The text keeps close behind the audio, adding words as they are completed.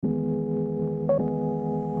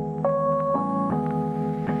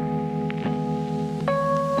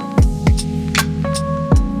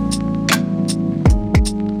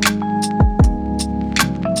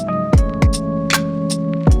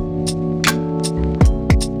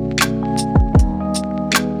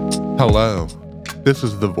Hello, this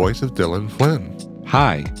is the voice of Dylan Flynn.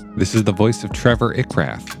 Hi, this is the voice of Trevor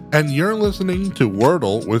Ickrath. And you're listening to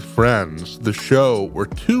Wordle with Friends, the show where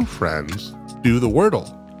two friends do the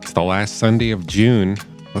Wordle. It's the last Sunday of June.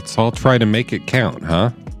 Let's all try to make it count, huh?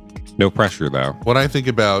 No pressure, though. When I think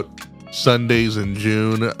about Sundays in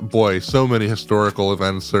June, boy, so many historical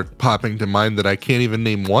events are popping to mind that I can't even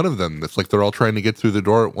name one of them. It's like they're all trying to get through the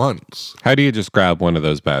door at once. How do you just grab one of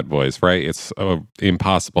those bad boys, right? It's an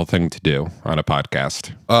impossible thing to do on a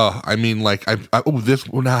podcast. I mean, like,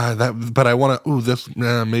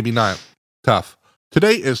 maybe not. Tough.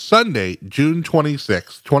 Today is Sunday, June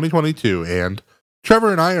 26, 2022, and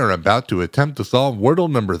Trevor and I are about to attempt to solve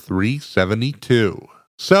Wordle number 372.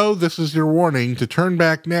 So this is your warning to turn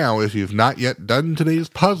back now if you've not yet done today's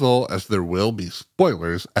puzzle, as there will be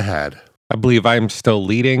spoilers ahead. I believe I'm still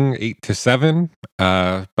leading 8-7,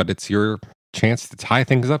 but it's your chance to tie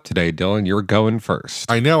things up today, Dylan. You're going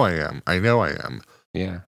first. I know I am.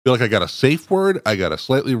 Yeah. Feel like I got a safe word. I got a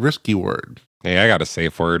slightly risky word. Hey, I got a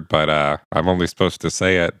safe word, but I'm only supposed to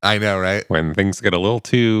say it. I know, right? When things get a little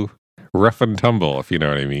too rough and tumble, if you know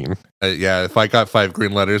what I mean. Yeah, if I got 5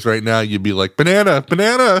 green letters right now, you'd be like, banana.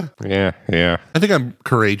 Yeah. I think I'm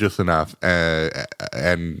courageous enough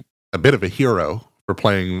and a bit of a hero for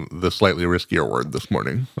playing the slightly riskier word this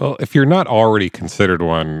morning. Well, if you're not already considered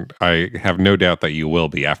one, I have no doubt that you will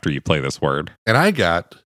be after you play this word. And I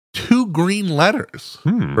got 2 green letters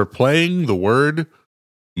for playing the word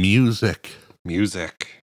music.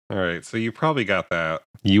 Music. All right, so you probably got that.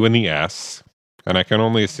 U and the S. And I can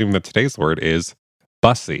only assume that today's word is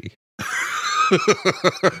bussy. Do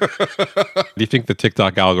you think the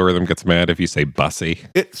TikTok algorithm gets mad if you say bussy?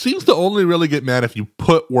 It seems to only really get mad if you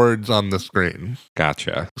put words on the screen.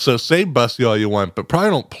 Gotcha. So say bussy all you want, but probably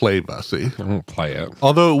don't play bussy. I won't play it.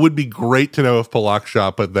 Although it would be great to know if Palak Shah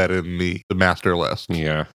put that in the master list.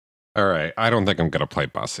 Yeah. All right, I don't think I'm going to play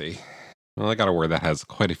bussy. Well, I got a word that has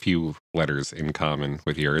quite a few letters in common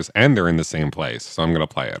with yours, and they're in the same place, so I'm going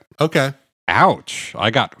to play it. Okay. Ouch. I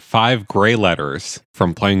got 5 gray letters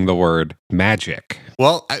from playing the word magic.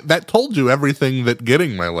 Well, that told you everything that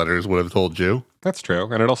getting my letters would have told you. That's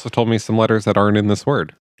true. And it also told me some letters that aren't in this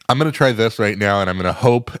word. I'm going to try this right now, and I'm going to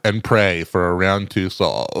hope and pray for a round 2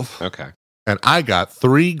 solve. Okay. And I got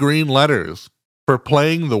 3 green letters for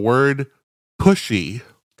playing the word pushy.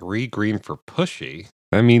 3 green for pushy?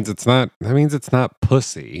 That means it's not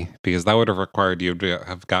pussy, because that would have required you to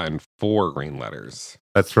have gotten 4 green letters.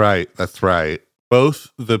 That's right.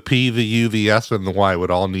 Both the P, the U, the S, and the Y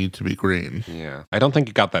would all need to be green. Yeah. I don't think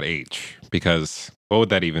you got that H, because what would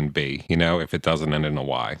that even be, if it doesn't end in a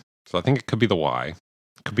Y? So I think it could be the Y. It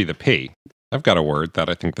could be the P. I've got a word that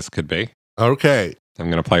I think this could be. Okay.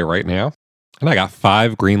 I'm going to play right now. And I got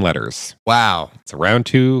 5 green letters. Wow. It's a round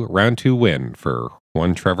two win for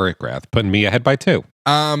one Trevor Ickrath, putting me ahead by 2.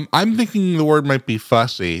 I'm thinking the word might be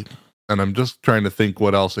fussy, and I'm just trying to think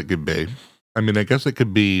what else it could be. I mean, I guess it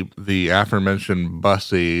could be the aforementioned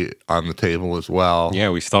bussy on the table as well. Yeah,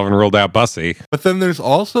 we still haven't ruled out bussy. But then there's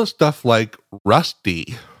also stuff like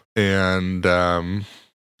rusty and,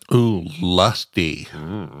 lusty.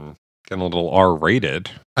 Getting a little R-rated.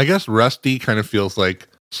 I guess rusty kind of feels like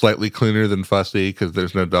slightly cleaner than fussy because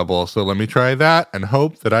there's no double. So let me try that and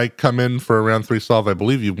hope that I come in for a round 3 solve. I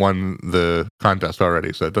believe you won the contest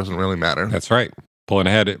already, so it doesn't really matter. That's right. Pulling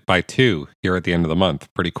ahead by 2 here at the end of the month.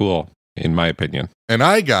 Pretty cool, in my opinion. And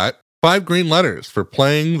I got 5 green letters for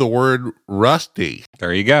playing the word rusty.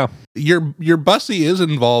 There you go. Your bussy is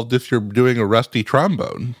involved if you're doing a rusty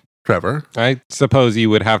trombone, Trevor. I suppose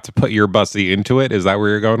you would have to put your bussy into it. Is that where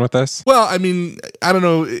you're going with this? Well, I mean, I don't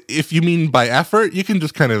know if you mean by effort. You can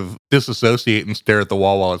just kind of disassociate and stare at the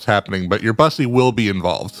wall while it's happening, but your bussy will be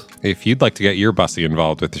involved. If you'd like to get your bussy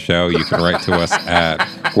involved with the show, you can write to us at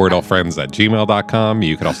wordlefriends@gmail.com.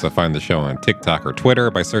 You can also find the show on TikTok or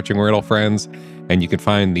Twitter by searching Wordle Friends, and you can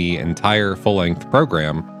find the entire full-length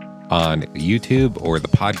program on YouTube or the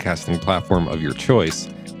podcasting platform of your choice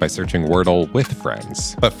by searching Wordle with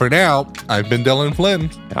Friends. But for now, I've been Dylan Flynn.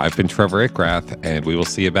 I've been Trevor Ickrath, and we will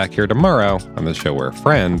see you back here tomorrow on the show where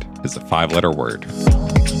friend is a 5-letter word.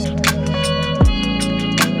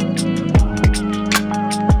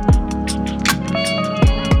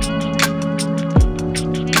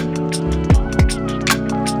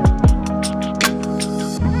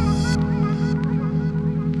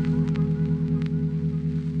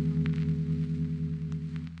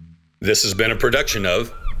 This has been a production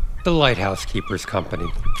of The Lighthouse Keepers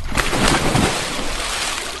Company.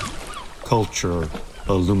 Culture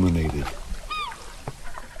illuminated.